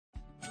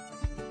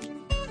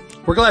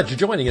We're glad you're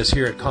joining us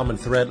here at Common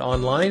Thread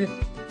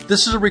Online.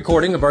 This is a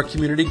recording of our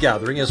community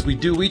gathering as we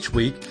do each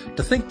week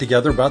to think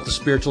together about the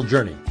spiritual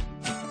journey.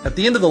 At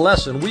the end of the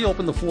lesson, we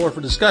open the floor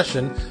for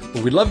discussion,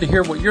 but we'd love to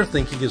hear what you're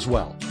thinking as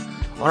well.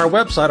 On our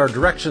website are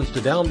directions to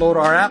download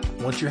our app.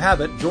 Once you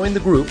have it, join the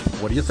group.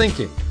 What are you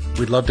thinking?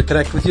 We'd love to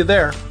connect with you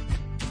there.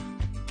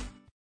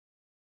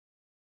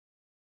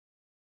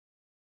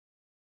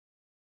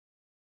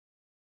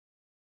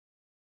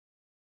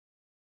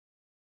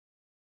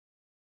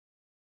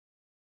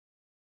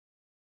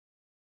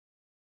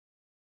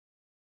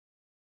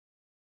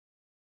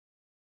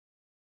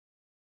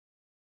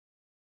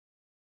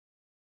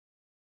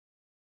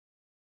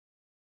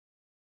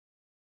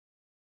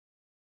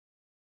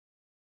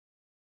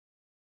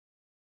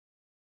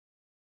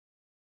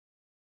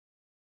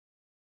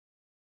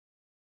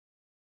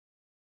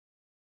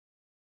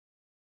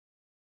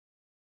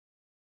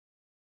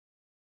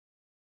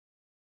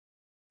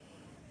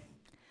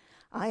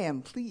 I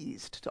am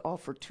pleased to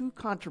offer two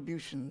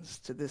contributions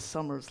to this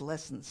summer's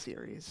lesson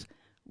series,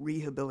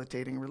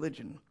 Rehabilitating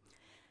Religion.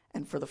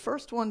 And for the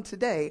first one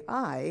today,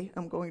 I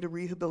am going to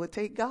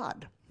rehabilitate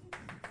God.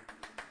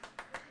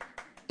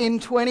 In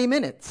 20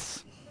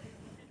 minutes.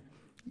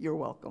 You're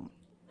welcome.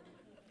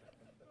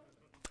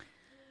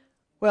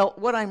 Well,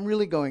 what I'm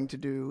really going to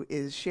do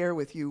is share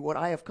with you what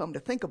I have come to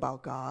think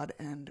about God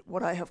and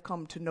what I have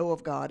come to know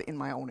of God in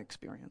my own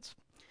experience.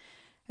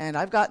 And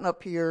I've gotten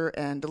up here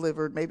and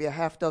delivered maybe a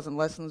half dozen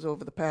lessons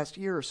over the past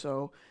year or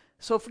so.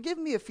 So forgive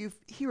me if you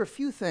hear a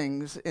few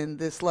things in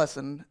this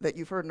lesson that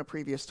you've heard in a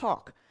previous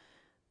talk.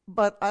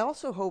 But I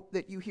also hope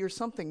that you hear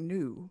something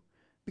new,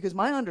 because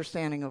my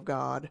understanding of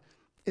God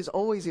is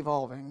always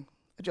evolving,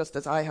 just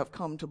as I have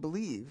come to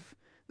believe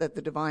that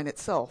the divine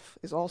itself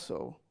is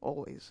also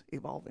always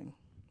evolving.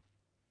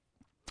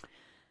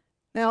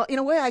 Now, in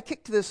a way, I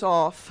kicked this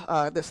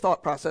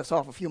thought process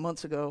off a few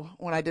months ago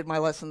when I did my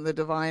lesson, The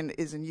Divine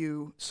is in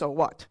You, So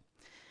What?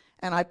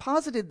 And I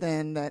posited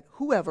then that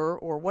whoever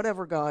or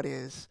whatever God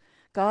is,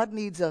 God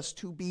needs us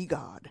to be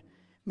God,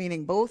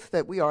 meaning both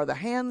that we are the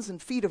hands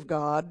and feet of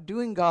God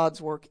doing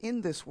God's work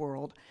in this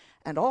world,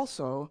 and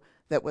also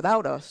that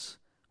without us,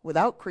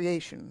 without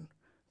creation,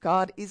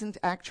 God isn't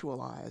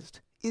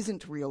actualized,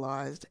 isn't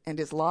realized, and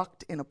is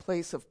locked in a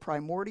place of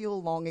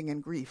primordial longing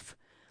and grief,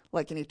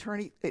 like an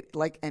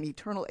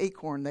eternal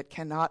acorn that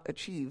cannot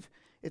achieve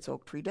its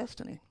oak tree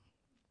destiny.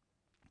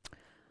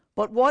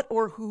 But what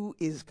or who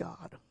is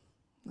God?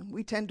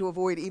 We tend to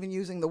avoid even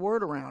using the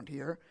word around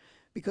here,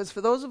 because for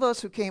those of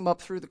us who came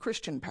up through the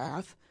Christian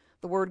path,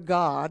 the word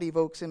God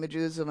evokes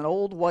images of an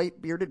old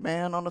white bearded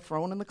man on a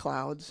throne in the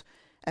clouds,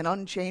 an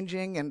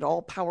unchanging and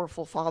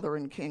all-powerful Father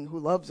and King who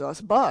loves us,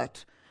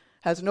 but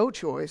has no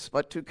choice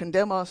but to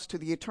condemn us to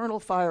the eternal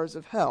fires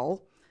of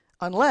hell,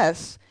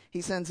 unless he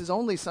sends his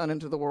only Son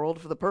into the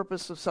world for the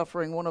purpose of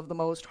suffering one of the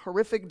most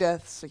horrific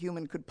deaths a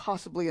human could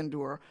possibly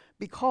endure,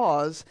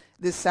 because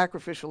this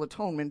sacrificial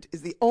atonement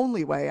is the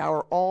only way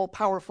our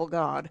all-powerful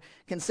God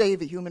can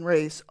save a human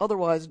race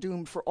otherwise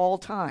doomed for all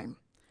time.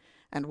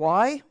 And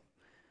why?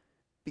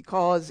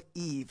 Because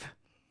Eve.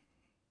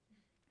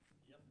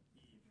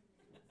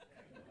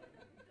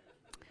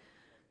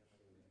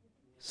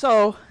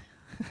 So,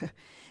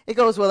 it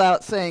goes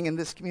without saying in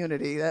this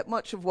community that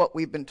much of what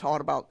we've been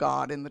taught about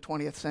God in the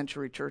 20th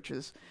century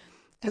churches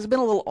has been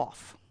a little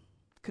off,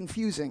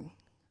 confusing,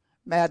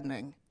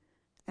 maddening,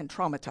 and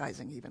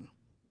traumatizing even.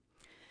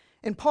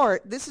 In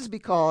part, this is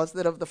because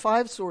that of the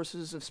 5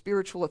 sources of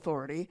spiritual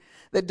authority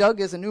that Doug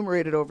has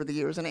enumerated over the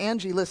years, and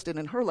Angie listed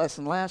in her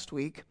lesson last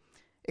week,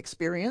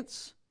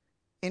 experience,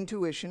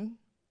 intuition,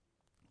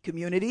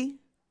 community,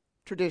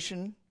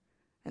 tradition,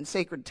 and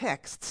sacred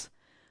texts,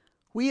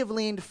 we have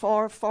leaned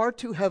far, far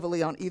too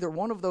heavily on either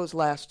one of those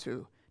last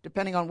two,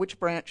 depending on which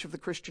branch of the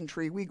Christian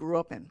tree we grew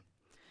up in.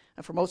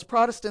 And for most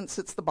Protestants,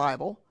 it's the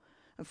Bible.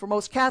 And for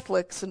most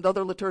Catholics and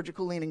other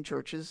liturgical-leaning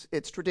churches,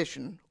 it's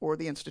tradition or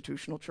the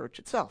institutional church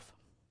itself.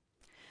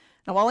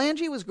 Now, while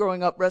Angie was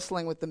growing up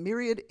wrestling with the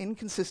myriad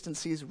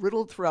inconsistencies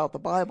riddled throughout the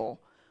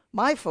Bible,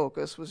 my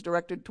focus was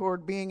directed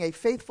toward being a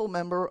faithful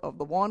member of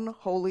the one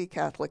holy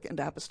Catholic and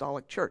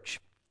Apostolic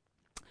Church.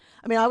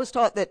 I was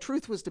taught that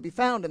truth was to be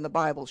found in the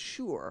Bible,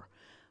 sure,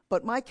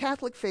 but my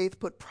Catholic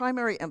faith put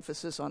primary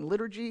emphasis on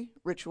liturgy,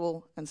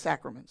 ritual, and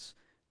sacraments,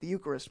 the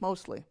Eucharist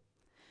mostly.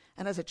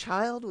 And as a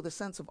child with a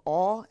sense of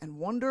awe and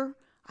wonder,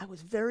 I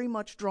was very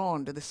much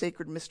drawn to the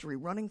sacred mystery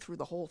running through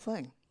the whole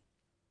thing.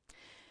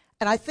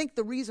 And I think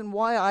the reason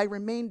why I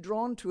remained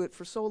drawn to it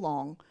for so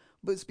long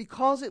was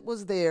because it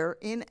was there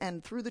in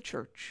and through the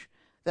church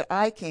that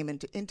I came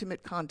into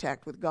intimate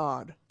contact with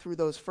God through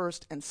those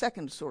first and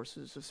second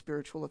sources of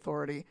spiritual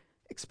authority,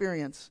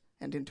 experience,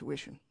 and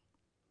intuition.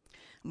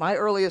 My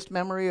earliest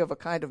memory of a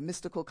kind of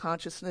mystical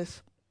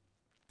consciousness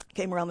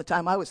came around the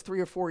time I was 3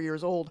 or 4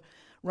 years old,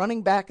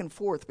 running back and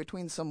forth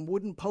between some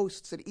wooden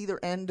posts at either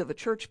end of a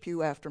church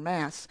pew after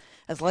Mass,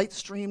 as light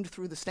streamed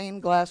through the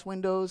stained glass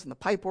windows and the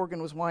pipe organ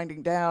was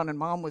winding down and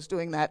Mom was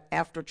doing that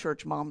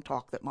after-church mom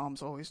talk that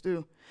moms always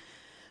do.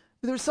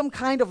 There was some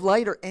kind of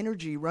light or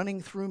energy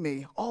running through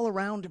me, all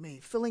around me,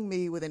 filling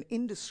me with an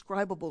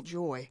indescribable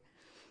joy,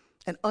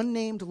 an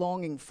unnamed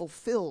longing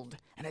fulfilled,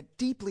 and a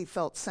deeply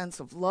felt sense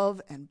of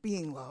love and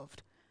being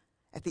loved.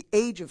 At the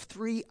age of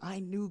 3,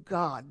 I knew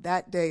God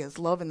that day as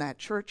love in that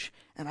church,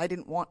 and I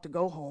didn't want to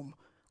go home.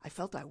 I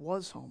felt I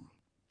was home.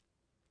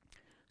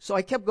 So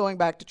I kept going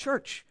back to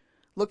church,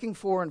 looking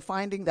for and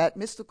finding that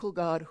mystical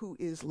God who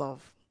is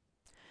love.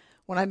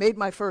 When I made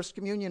my first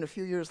communion a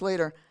few years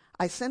later,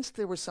 I sensed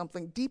there was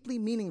something deeply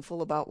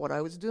meaningful about what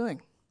I was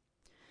doing.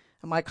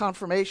 And my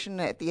confirmation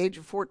at the age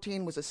of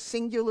 14 was a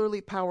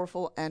singularly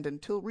powerful and,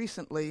 until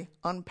recently,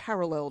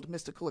 unparalleled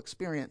mystical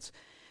experience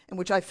in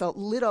which I felt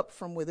lit up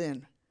from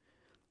within.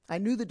 I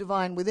knew the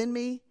divine within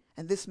me,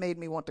 and this made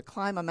me want to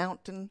climb a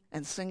mountain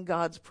and sing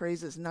God's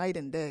praises night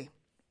and day.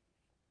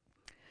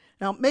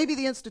 Now, maybe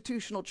the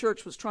institutional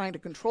church was trying to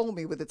control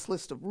me with its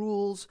list of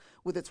rules,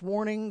 with its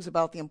warnings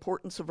about the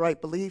importance of right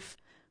belief,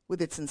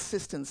 with its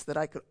insistence that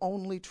I could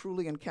only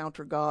truly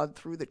encounter God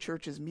through the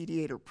church's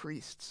mediator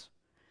priests.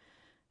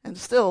 And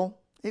still,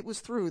 it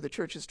was through the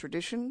church's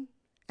tradition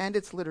and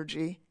its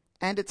liturgy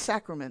and its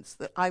sacraments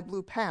that I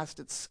blew past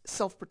its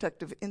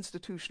self-protective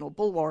institutional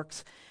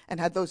bulwarks and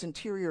had those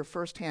interior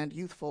first-hand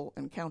youthful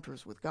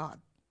encounters with God.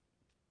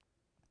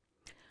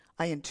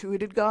 I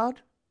intuited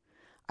God,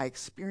 I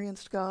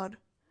experienced God,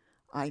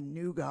 I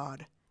knew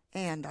God,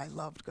 and I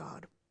loved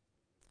God.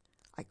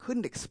 I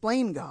couldn't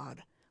explain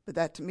God, but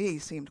that to me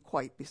seemed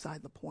quite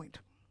beside the point.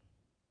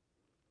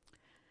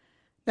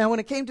 Now, when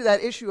it came to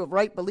that issue of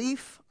right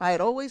belief, I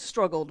had always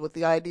struggled with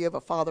the idea of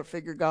a father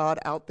figure God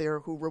out there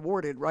who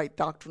rewarded right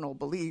doctrinal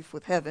belief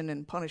with heaven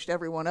and punished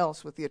everyone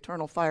else with the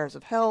eternal fires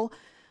of hell.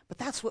 But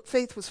that's what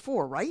faith was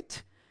for,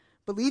 right?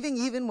 Believing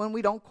even when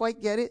we don't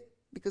quite get it,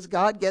 because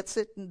God gets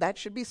it, and that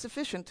should be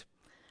sufficient.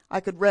 I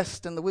could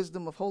rest in the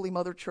wisdom of Holy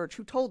Mother Church,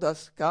 who told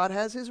us God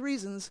has his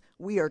reasons,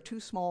 we are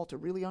too small to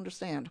really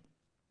understand.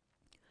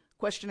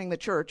 Questioning the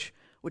church,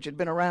 which had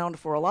been around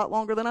for a lot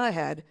longer than I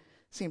had,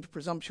 seemed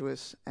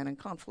presumptuous and in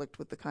conflict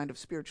with the kind of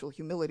spiritual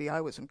humility I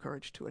was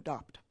encouraged to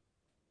adopt.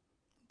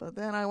 But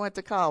then I went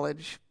to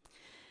college,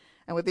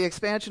 and with the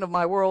expansion of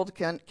my world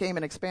came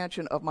an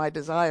expansion of my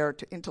desire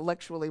to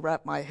intellectually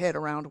wrap my head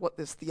around what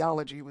this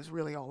theology was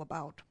really all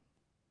about.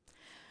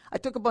 I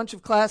took a bunch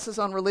of classes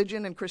on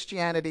religion and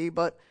Christianity,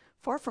 but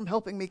far from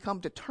helping me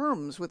come to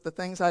terms with the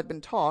things I'd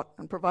been taught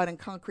and providing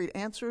concrete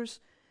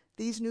answers,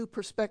 these new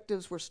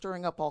perspectives were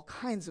stirring up all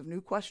kinds of new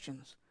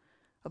questions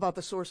about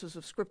the sources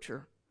of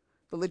Scripture,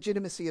 the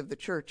legitimacy of the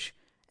church,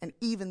 and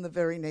even the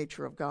very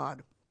nature of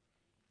God.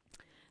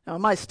 Now,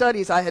 in my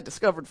studies, I had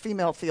discovered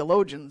female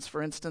theologians,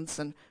 for instance,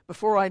 and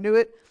before I knew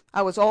it,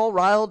 I was all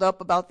riled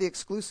up about the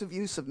exclusive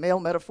use of male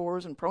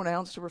metaphors and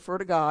pronouns to refer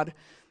to God,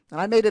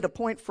 and I made it a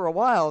point for a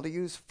while to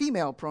use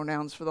female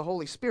pronouns for the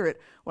Holy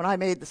Spirit when I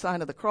made the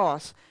sign of the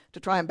cross to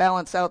try and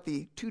balance out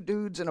the two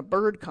dudes and a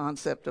bird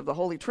concept of the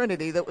Holy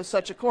Trinity that was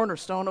such a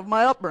cornerstone of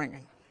my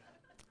upbringing.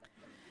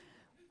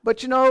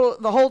 But you know,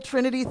 the whole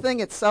Trinity thing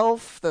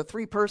itself, the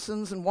three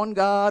persons and one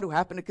God who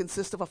happened to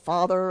consist of a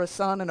father, a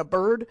son, and a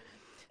bird,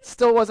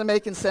 still wasn't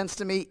making sense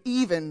to me,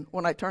 even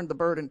when I turned the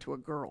bird into a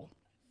girl.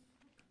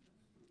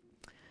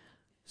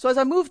 So as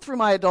I moved through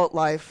my adult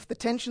life, the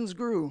tensions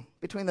grew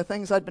between the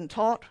things I'd been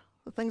taught,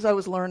 the things I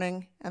was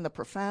learning, and the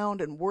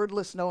profound and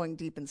wordless knowing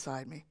deep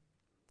inside me.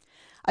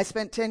 I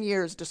spent 10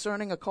 years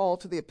discerning a call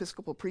to the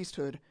Episcopal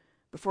priesthood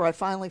before I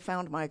finally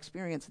found my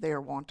experience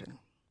there wanting.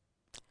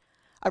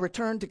 I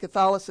returned to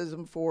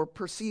Catholicism for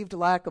perceived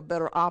lack of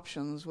better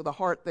options with a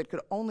heart that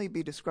could only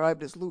be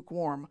described as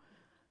lukewarm,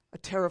 a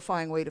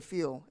terrifying way to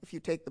feel if you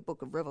take the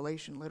book of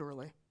Revelation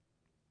literally.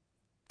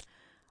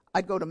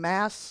 I'd go to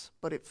Mass,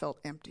 but it felt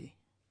empty.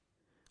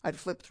 I'd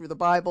flip through the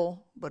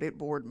Bible, but it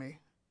bored me.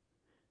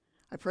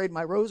 I prayed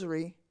my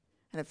rosary,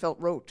 and it felt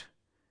rote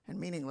and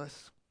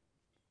meaningless.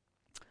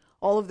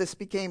 All of this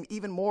became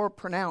even more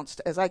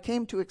pronounced as I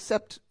came to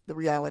accept the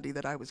reality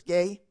that I was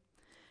gay,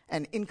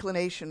 an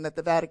inclination that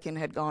the Vatican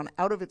had gone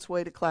out of its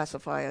way to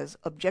classify as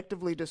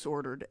objectively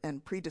disordered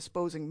and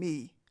predisposing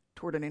me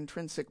toward an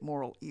intrinsic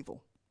moral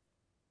evil.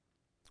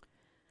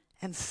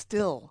 And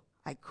still,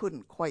 I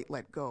couldn't quite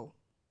let go.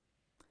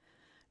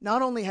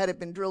 Not only had it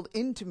been drilled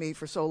into me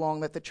for so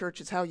long that the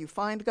church is how you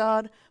find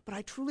God, but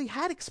I truly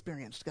had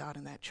experienced God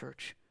in that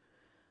church.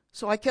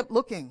 So I kept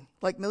looking,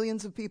 like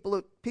millions of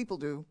people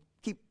do,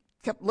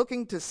 kept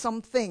looking to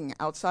something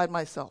outside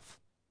myself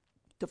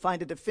to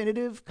find a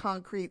definitive,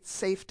 concrete,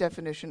 safe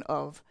definition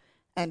of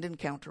and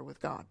encounter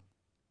with God.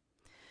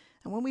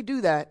 And when we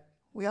do that,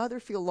 we either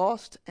feel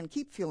lost and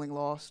keep feeling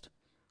lost,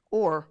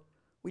 or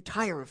we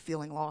tire of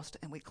feeling lost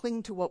and we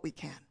cling to what we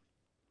can.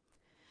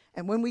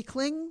 And when we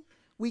cling,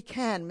 we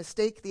can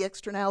mistake the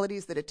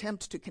externalities that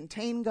attempt to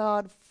contain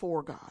God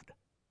for God.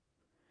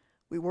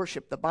 We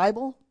worship the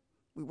Bible,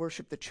 we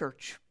worship the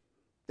church,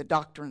 the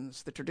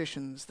doctrines, the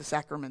traditions, the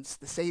sacraments,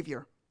 the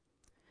Savior.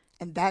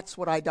 And that's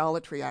what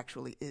idolatry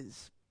actually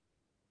is.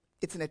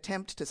 It's an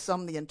attempt to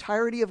sum the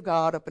entirety of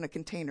God up in a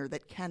container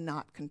that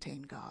cannot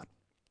contain God.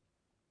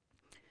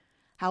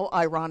 How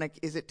ironic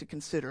is it to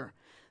consider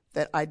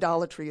that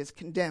idolatry is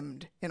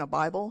condemned in a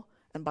Bible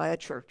and by a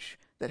church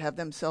that have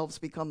themselves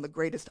become the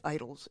greatest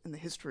idols in the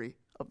history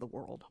of the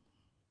world.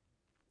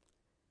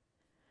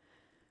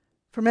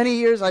 For many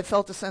years, I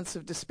felt a sense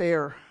of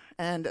despair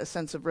and a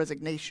sense of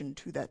resignation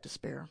to that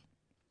despair.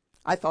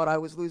 I thought I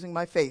was losing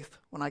my faith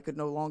when I could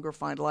no longer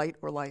find light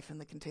or life in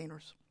the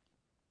containers.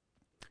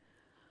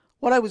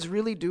 What I was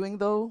really doing,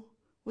 though,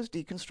 was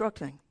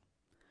deconstructing,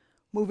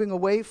 moving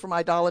away from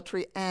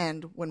idolatry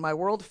and, when my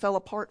world fell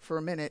apart for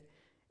a minute,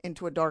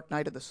 into a dark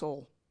night of the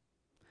soul.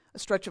 A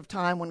stretch of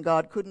time when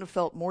God couldn't have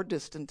felt more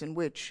distant, in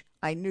which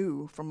I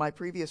knew from my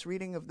previous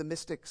reading of the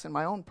mystics and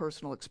my own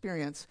personal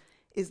experience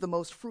is the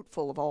most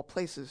fruitful of all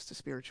places to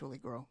spiritually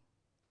grow.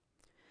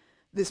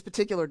 This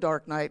particular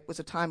dark night was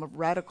a time of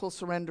radical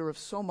surrender of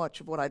so much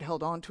of what I'd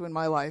held on to in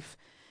my life,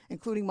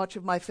 including much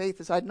of my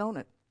faith as I'd known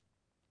it.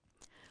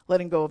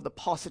 Letting go of the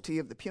paucity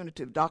of the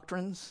punitive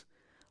doctrines,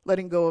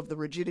 letting go of the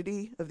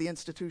rigidity of the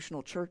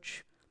institutional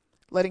church,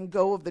 letting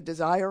go of the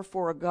desire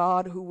for a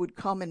God who would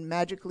come and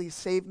magically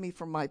save me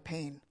from my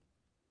pain.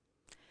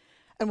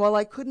 And while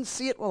I couldn't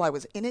see it while I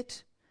was in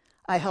it,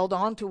 I held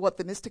on to what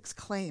the mystics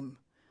claim,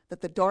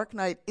 that the dark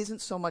night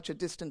isn't so much a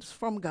distance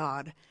from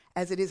God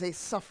as it is a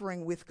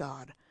suffering with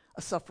God,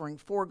 a suffering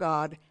for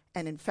God,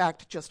 and in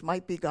fact just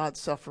might be God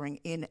suffering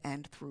in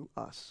and through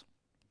us.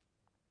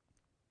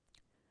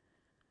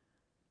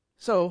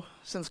 So,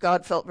 since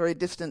God felt very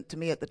distant to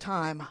me at the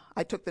time,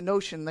 I took the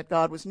notion that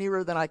God was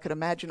nearer than I could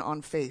imagine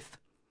on faith,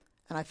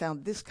 and I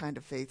found this kind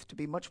of faith to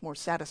be much more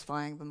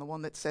satisfying than the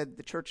one that said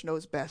the church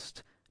knows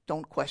best,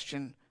 don't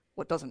question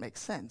what doesn't make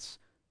sense,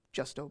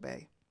 just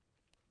obey.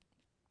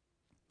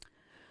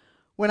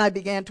 When I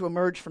began to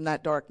emerge from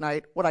that dark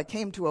night, what I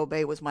came to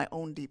obey was my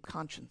own deep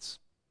conscience,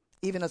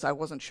 even as I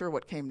wasn't sure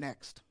what came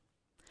next.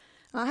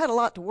 And I had a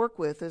lot to work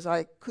with, as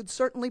I could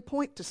certainly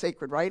point to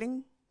sacred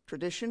writing,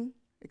 tradition,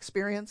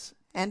 experience,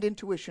 and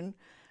intuition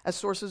as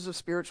sources of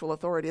spiritual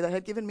authority that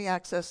had given me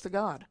access to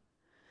God.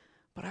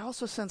 But I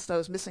also sensed I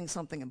was missing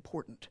something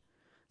important,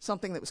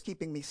 something that was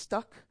keeping me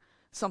stuck,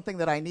 something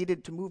that I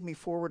needed to move me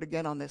forward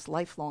again on this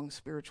lifelong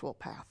spiritual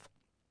path.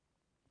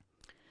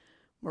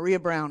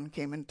 Maria Brown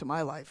came into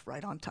my life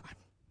right on time.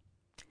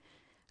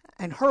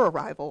 And her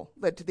arrival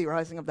led to the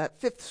arising of that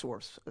fifth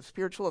source of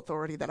spiritual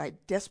authority that I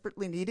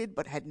desperately needed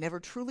but had never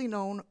truly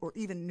known or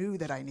even knew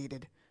that I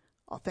needed: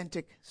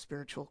 authentic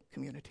spiritual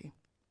community.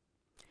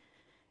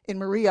 In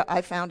Maria,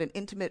 I found an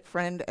intimate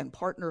friend and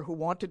partner who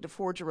wanted to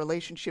forge a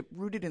relationship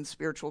rooted in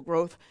spiritual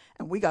growth,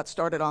 and we got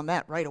started on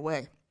that right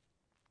away.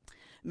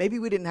 Maybe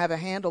we didn't have a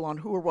handle on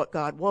who or what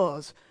God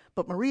was,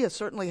 but Maria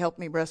certainly helped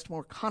me rest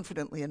more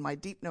confidently in my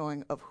deep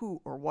knowing of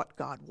who or what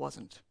God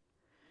wasn't.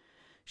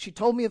 She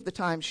told me of the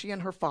time she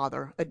and her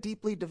father, a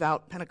deeply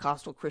devout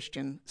Pentecostal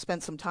Christian,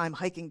 spent some time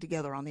hiking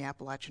together on the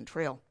Appalachian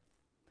Trail.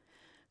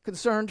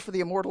 Concerned for the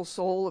immortal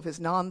soul of his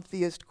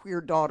non-theist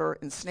queer daughter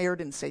ensnared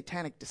in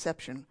satanic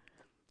deception,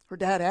 her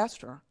dad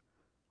asked her,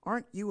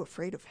 "Aren't you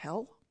afraid of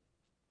hell?"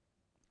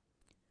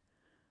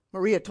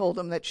 Maria told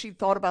him that she'd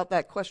thought about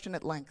that question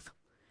at length,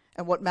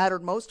 and what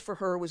mattered most for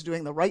her was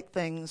doing the right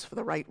things for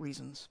the right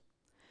reasons.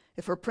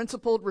 If her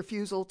principled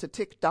refusal to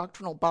tick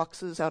doctrinal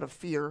boxes out of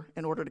fear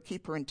in order to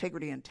keep her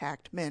integrity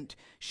intact meant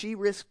she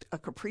risked a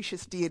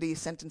capricious deity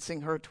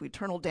sentencing her to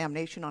eternal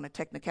damnation on a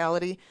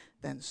technicality,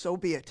 then so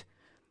be it.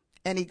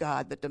 Any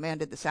God that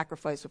demanded the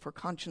sacrifice of her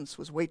conscience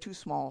was way too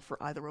small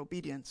for either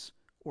obedience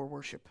or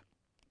worship.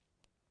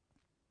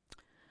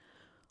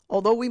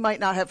 Although we might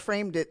not have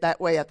framed it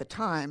that way at the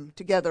time,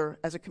 together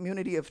as a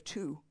community of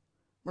two,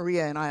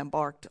 Maria and I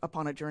embarked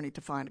upon a journey to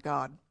find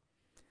God.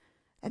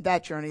 And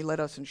that journey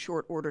led us in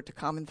short order to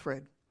common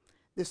thread,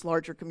 this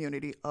larger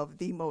community of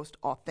the most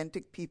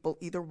authentic people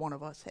either one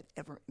of us had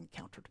ever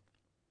encountered.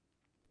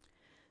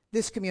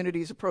 This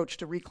community's approach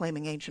to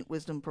reclaiming ancient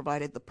wisdom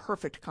provided the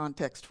perfect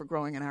context for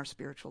growing in our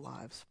spiritual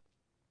lives.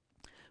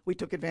 We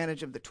took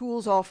advantage of the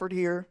tools offered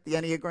here, the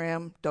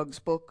Enneagram, Doug's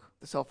book,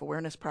 the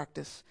self-awareness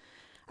practice.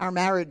 Our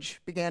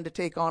marriage began to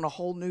take on a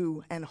whole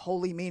new and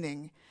holy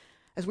meaning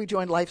as we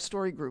joined life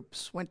story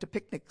groups, went to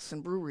picnics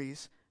and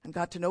breweries, and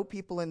got to know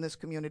people in this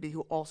community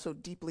who also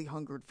deeply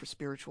hungered for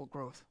spiritual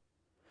growth.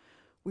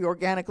 We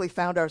organically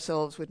found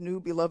ourselves with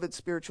new beloved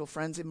spiritual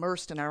friends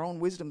immersed in our own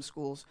wisdom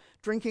schools,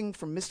 drinking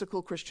from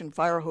mystical Christian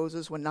fire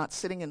hoses when not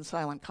sitting in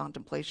silent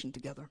contemplation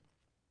together.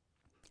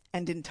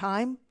 And in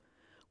time,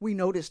 we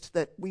noticed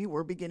that we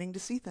were beginning to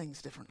see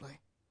things differently.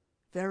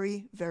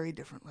 Very, very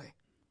differently.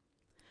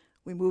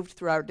 We moved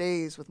through our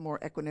days with more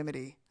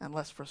equanimity and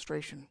less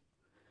frustration.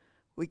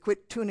 We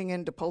quit tuning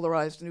in to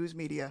polarized news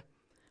media.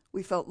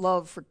 We felt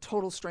love for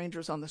total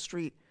strangers on the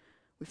street.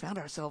 We found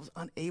ourselves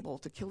unable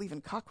to kill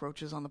even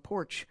cockroaches on the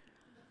porch.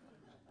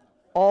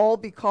 All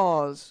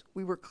because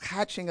we were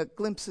catching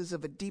glimpses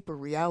of a deeper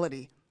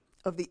reality,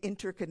 of the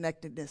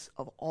interconnectedness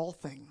of all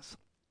things,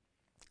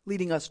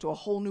 leading us to a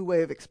whole new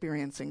way of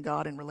experiencing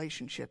God in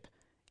relationship,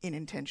 in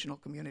intentional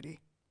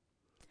community.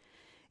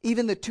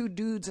 Even the two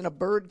dudes in a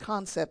bird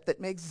concept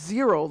that makes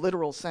zero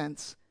literal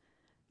sense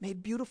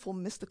made beautiful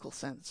mystical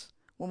sense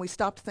when we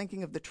stopped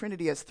thinking of the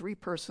Trinity as three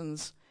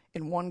persons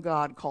in one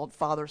God called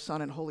Father,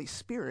 Son, and Holy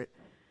Spirit,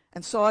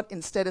 and saw it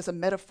instead as a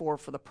metaphor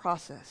for the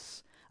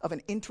process of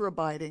an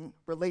interabiding,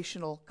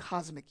 relational,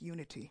 cosmic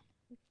unity.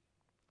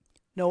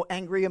 No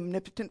angry,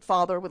 omnipotent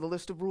Father with a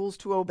list of rules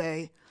to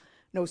obey,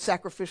 no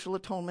sacrificial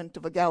atonement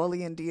of a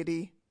Galilean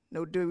deity,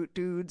 no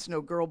dudes,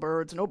 no girl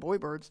birds, no boy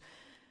birds,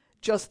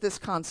 just this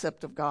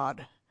concept of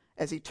God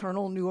as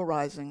eternal new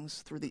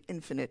arisings through the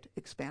infinite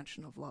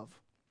expansion of love.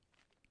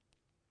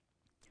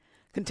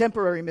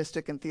 Contemporary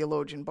mystic and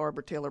theologian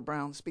Barbara Taylor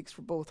Brown speaks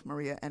for both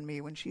Maria and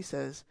me when she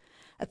says,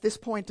 "At this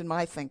point in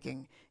my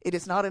thinking, it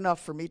is not enough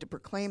for me to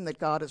proclaim that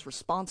God is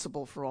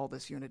responsible for all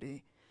this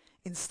unity.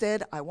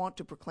 Instead, I want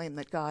to proclaim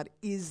that God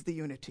is the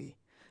unity,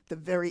 the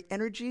very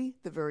energy,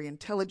 the very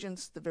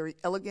intelligence, the very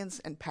elegance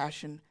and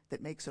passion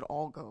that makes it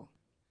all go.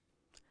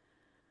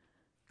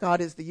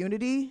 God is the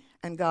unity,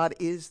 and God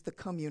is the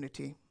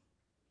community.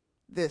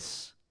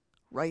 This,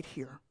 right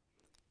here,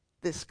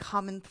 this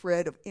common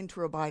thread of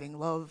interabiding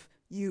love,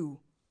 you,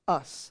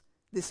 us,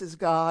 this is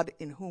God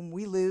in whom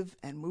we live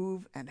and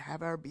move and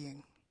have our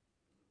being."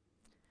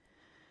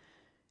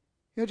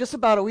 Just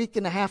about a week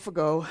and a half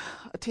ago,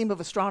 a team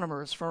of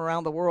astronomers from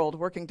around the world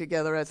working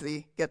together as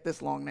the, get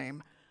this long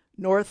name,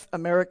 North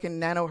American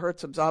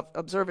Nanohertz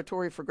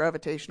Observatory for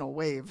Gravitational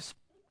Waves.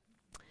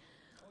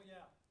 Oh, yeah.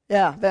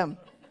 Yeah, them.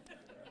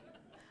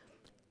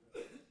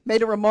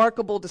 Made a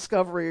remarkable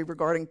discovery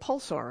regarding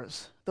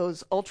pulsars,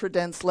 those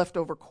ultra-dense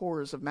leftover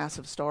cores of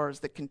massive stars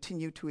that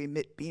continue to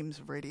emit beams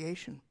of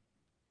radiation.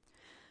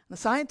 The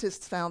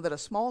scientists found that a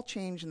small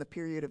change in the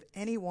period of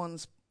any one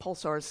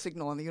pulsar's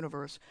signal in the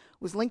universe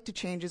was linked to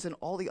changes in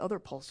all the other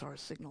pulsar's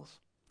signals.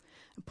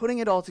 And putting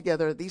it all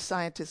together, these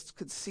scientists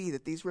could see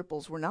that these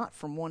ripples were not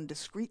from one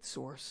discrete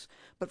source,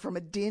 but from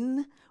a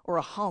din or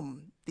a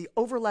hum, the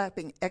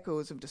overlapping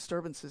echoes of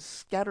disturbances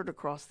scattered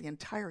across the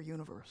entire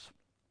universe.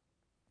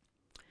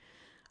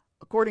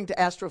 According to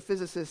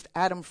astrophysicist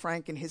Adam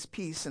Frank in his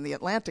piece in The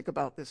Atlantic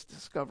about this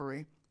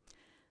discovery,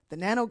 the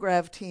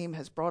Nanograv team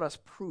has brought us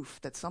proof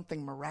that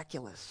something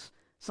miraculous,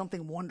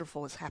 something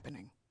wonderful is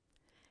happening.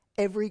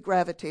 Every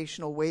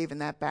gravitational wave in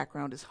that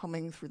background is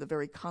humming through the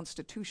very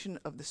constitution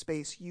of the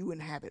space you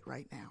inhabit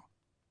right now.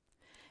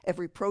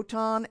 Every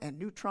proton and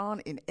neutron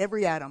in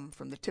every atom,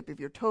 from the tip of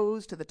your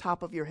toes to the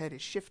top of your head,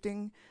 is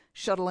shifting,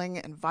 shuttling,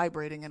 and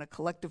vibrating in a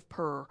collective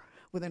purr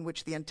within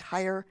which the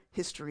entire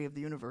history of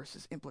the universe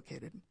is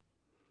implicated.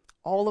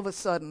 All of a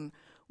sudden,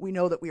 we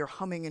know that we are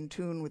humming in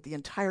tune with the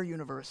entire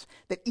universe,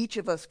 that each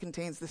of us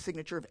contains the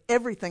signature of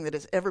everything that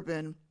has ever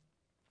been.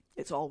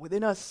 It's all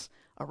within us,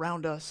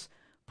 around us,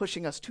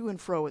 pushing us to and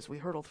fro as we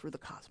hurtle through the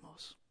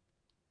cosmos.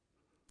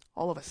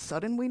 All of a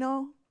sudden we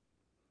know?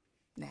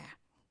 Nah.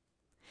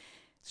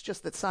 It's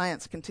just that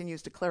science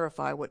continues to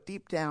clarify what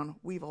deep down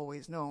we've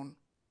always known,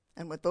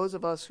 and what those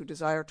of us who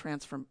desire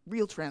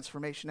real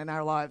transformation in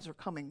our lives are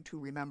coming to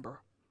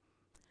remember.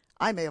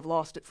 I may have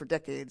lost it for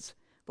decades,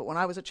 but when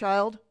I was a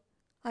child,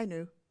 I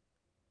knew.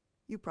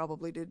 You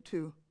probably did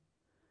too.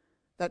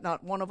 That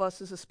not one of us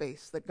is a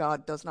space that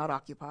God does not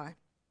occupy.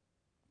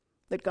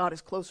 That God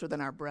is closer than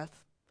our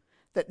breath.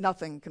 That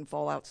nothing can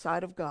fall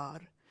outside of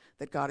God.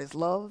 That God is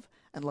love,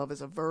 and love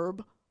is a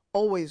verb,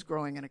 always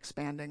growing and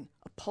expanding,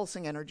 a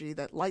pulsing energy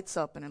that lights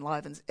up and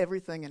enlivens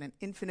everything in an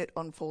infinite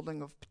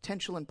unfolding of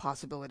potential and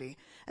possibility,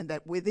 and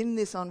that within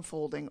this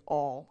unfolding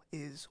all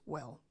is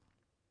well.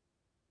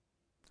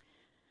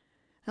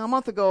 Now, a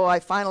month ago, I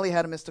finally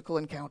had a mystical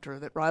encounter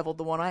that rivaled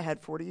the one I had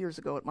 40 years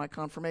ago at my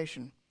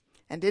confirmation.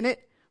 And in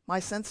it,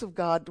 my sense of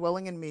God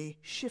dwelling in me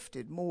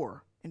shifted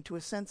more into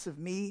a sense of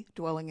me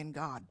dwelling in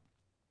God,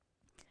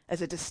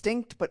 as a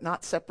distinct but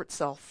not separate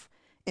self,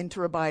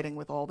 interabiding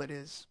with all that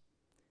is.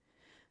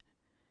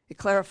 It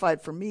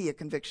clarified for me a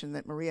conviction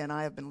that Maria and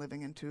I have been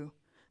living into,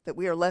 that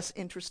we are less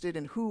interested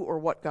in who or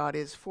what God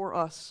is for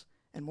us,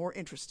 and more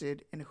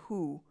interested in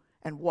who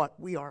and what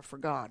we are for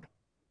God,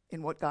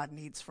 in what God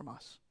needs from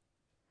us.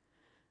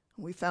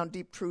 We found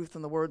deep truth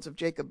in the words of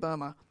Jacob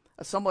Boehme,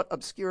 a somewhat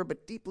obscure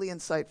but deeply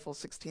insightful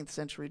 16th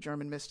century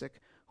German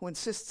mystic, who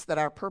insists that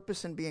our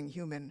purpose in being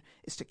human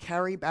is to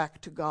carry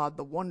back to God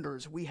the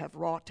wonders we have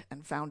wrought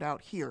and found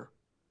out here,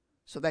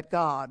 so that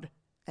God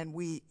and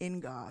we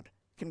in God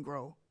can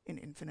grow in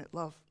infinite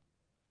love.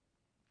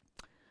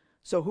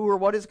 So who or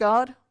what is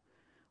God?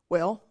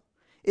 Well,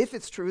 if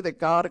it's true that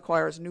God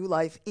acquires new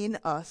life in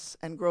us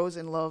and grows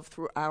in love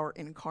through our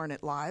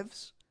incarnate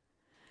lives,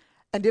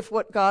 and if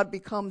what God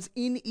becomes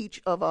in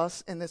each of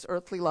us in this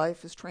earthly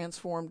life is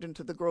transformed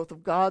into the growth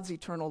of God's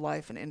eternal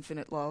life and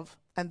infinite love,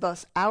 and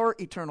thus our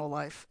eternal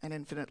life and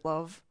infinite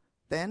love,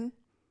 then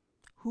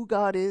who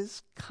God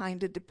is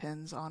kind of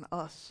depends on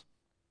us.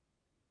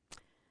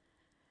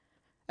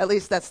 At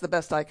least that's the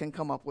best I can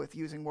come up with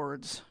using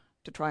words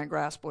to try and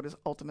grasp what is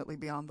ultimately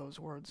beyond those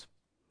words.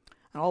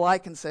 And all I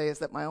can say is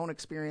that my own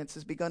experience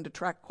has begun to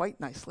track quite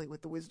nicely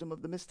with the wisdom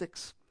of the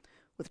mystics,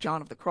 with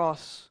John of the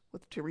Cross,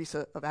 with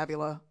Teresa of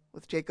Avila,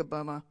 with Jacob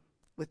Boehme,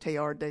 with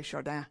Teilhard de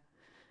Chardin.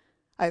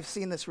 I have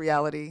seen this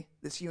reality,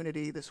 this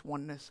unity, this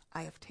oneness.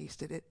 I have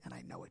tasted it, and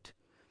I know it.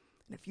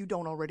 And if you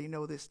don't already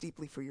know this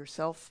deeply for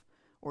yourself,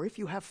 or if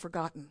you have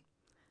forgotten,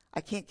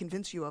 I can't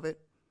convince you of it,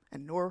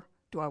 and nor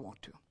do I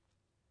want to.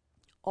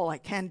 All I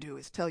can do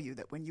is tell you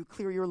that when you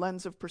clear your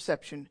lens of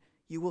perception,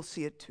 you will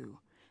see it too,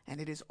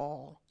 and it is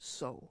all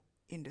so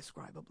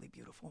indescribably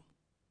beautiful.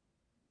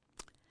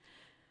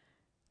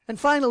 And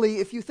finally,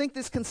 if you think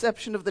this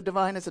conception of the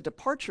divine is a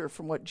departure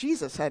from what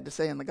Jesus had to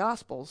say in the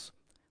Gospels,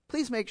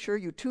 please make sure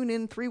you tune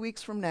in 3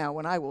 weeks from now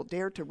when I will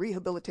dare to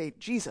rehabilitate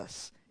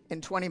Jesus in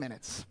 20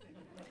 minutes.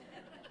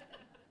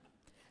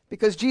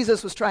 Because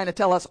Jesus was trying to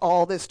tell us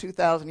all this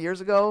 2,000 years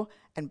ago,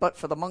 and but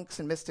for the monks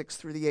and mystics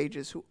through the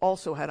ages who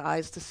also had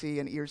eyes to see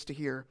and ears to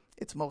hear,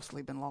 it's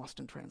mostly been lost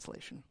in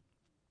translation.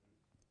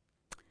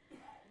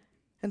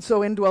 And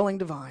so, indwelling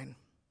divine,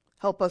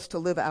 help us to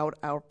live out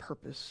our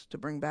purpose to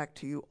bring back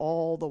to you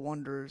all the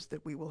wonders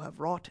that we will have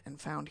wrought and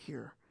found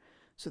here,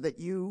 so that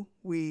you,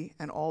 we,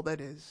 and all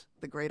that is,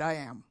 the great I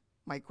Am,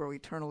 might grow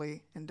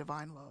eternally in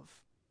divine love.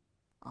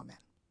 Amen.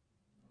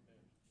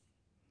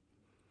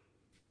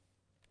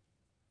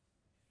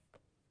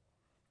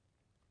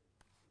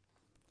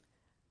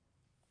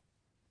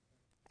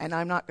 And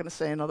I'm not going to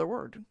say another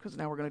word, because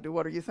now we're going to do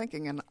What Are You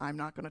Thinking, and I'm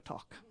not going to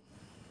talk.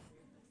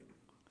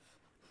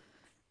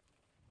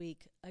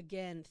 Week.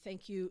 Again,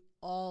 thank you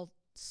all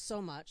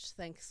so much.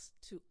 Thanks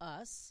to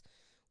us.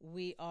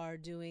 We are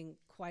doing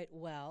quite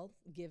well,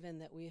 given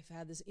that we've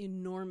had this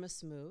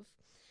enormous move.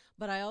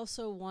 But I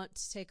also want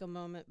to take a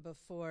moment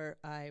before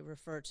I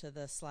refer to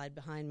the slide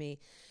behind me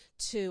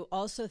to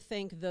also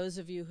thank those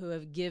of you who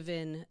have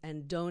given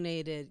and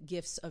donated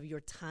gifts of your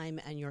time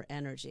and your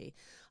energy.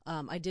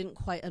 I didn't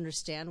quite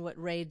understand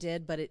what Ray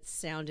did, but it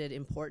sounded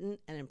important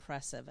and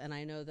impressive. And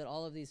I know that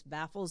all of these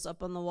baffles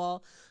up on the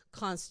wall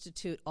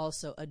constitute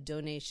also a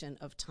donation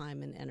of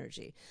time and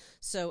energy.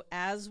 So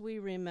as we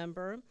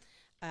remember,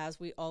 as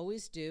we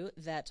always do,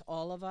 that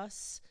all of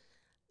us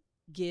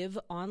give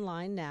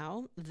online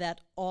now,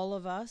 that all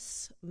of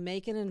us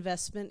make an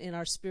investment in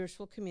our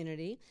spiritual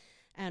community,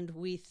 and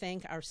we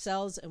thank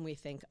ourselves and we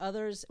thank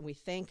others, and we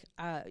thank,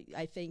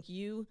 I thank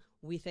you,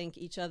 we thank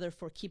each other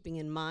for keeping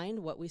in mind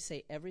what we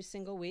say every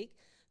single week,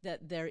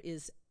 that there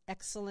is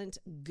excellent,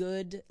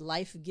 good,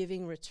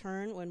 life-giving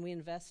return when we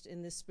invest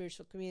in this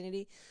spiritual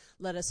community.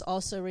 Let us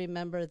also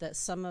remember that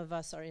some of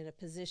us are in a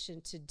position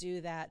to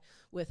do that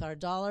with our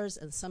dollars,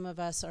 and some of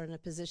us are in a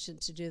position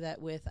to do that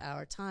with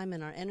our time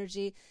and our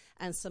energy,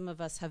 and some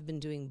of us have been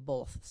doing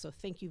both. So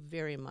thank you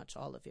very much,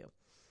 all of you.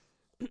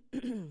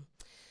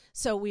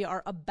 So we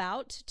are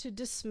about to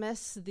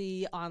dismiss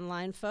the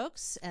online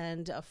folks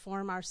and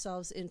form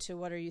ourselves into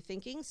What Are You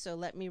Thinking? So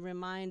let me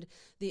remind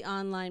the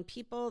online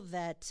people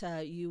that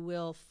you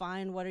will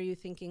find What Are You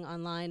Thinking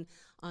online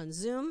on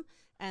Zoom,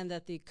 and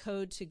that the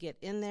code to get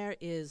in there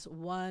is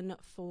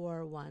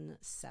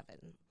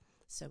 1417.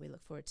 So we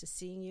look forward to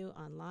seeing you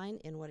online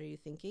in What Are You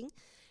Thinking?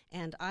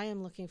 And I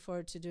am looking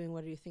forward to doing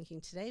What Are You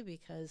Thinking today,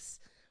 because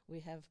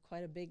we have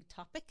quite a big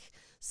topic.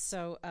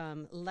 So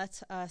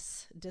let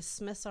us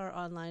dismiss our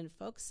online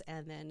folks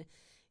and then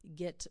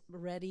get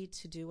ready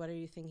to do What Are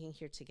You Thinking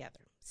here together.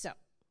 So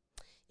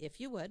if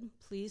you would,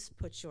 please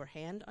put your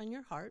hand on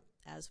your heart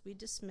as we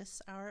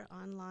dismiss our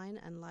online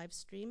and live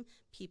stream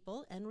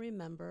people, and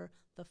remember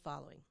the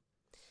following: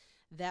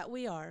 that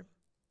we are,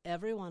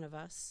 every one of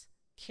us,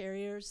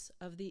 carriers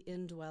of the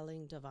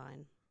indwelling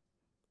divine,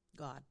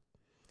 God.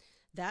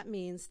 That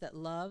means that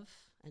love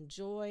and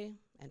joy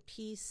and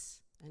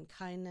peace and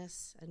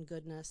kindness and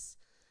goodness,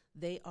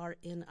 they are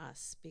in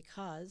us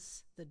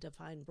because the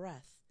divine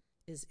breath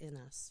is in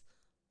us,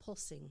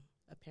 pulsing,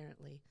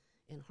 apparently,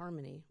 in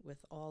harmony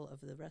with all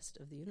of the rest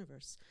of the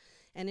universe.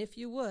 And if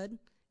you would,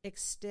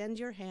 extend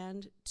your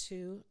hand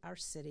to our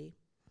city,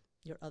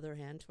 your other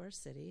hand to our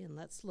city, and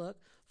let's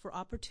look for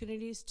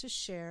opportunities to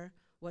share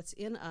what's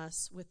in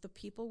us with the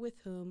people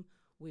with whom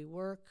we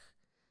work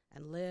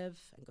and live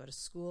and go to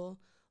school,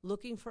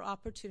 looking for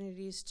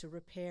opportunities to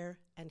repair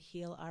and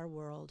heal our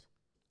world.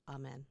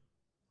 Amen.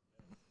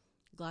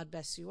 God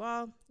bless you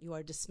all. You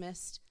are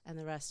dismissed, and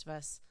the rest of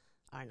us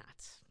are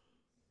not.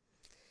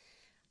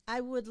 I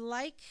would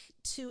like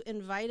to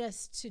invite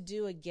us to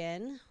do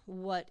again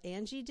what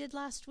Angie did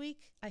last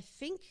week. I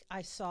think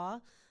I saw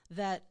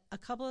that a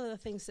couple of the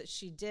things that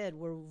she did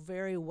were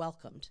very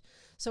welcomed.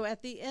 So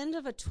at the end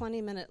of a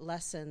 20-minute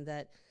lesson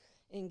that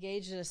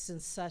engaged us in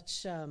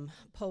such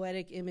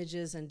poetic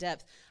images and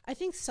depth, I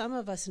think some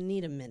of us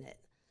need a minute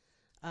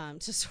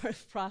to sort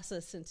of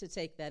process and to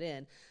take that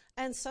in.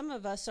 And some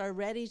of us are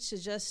ready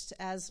to just,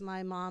 as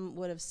my mom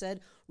would have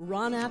said,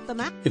 run at the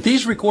map. If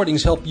these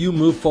recordings help you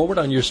move forward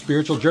on your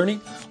spiritual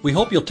journey, we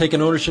hope you'll take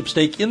an ownership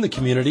stake in the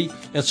community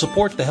and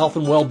support the health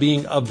and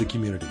well-being of the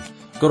community.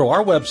 Go to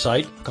our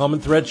website,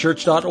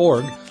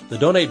 commonthreadchurch.org. The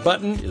donate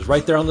button is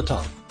right there on the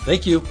top.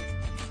 Thank you.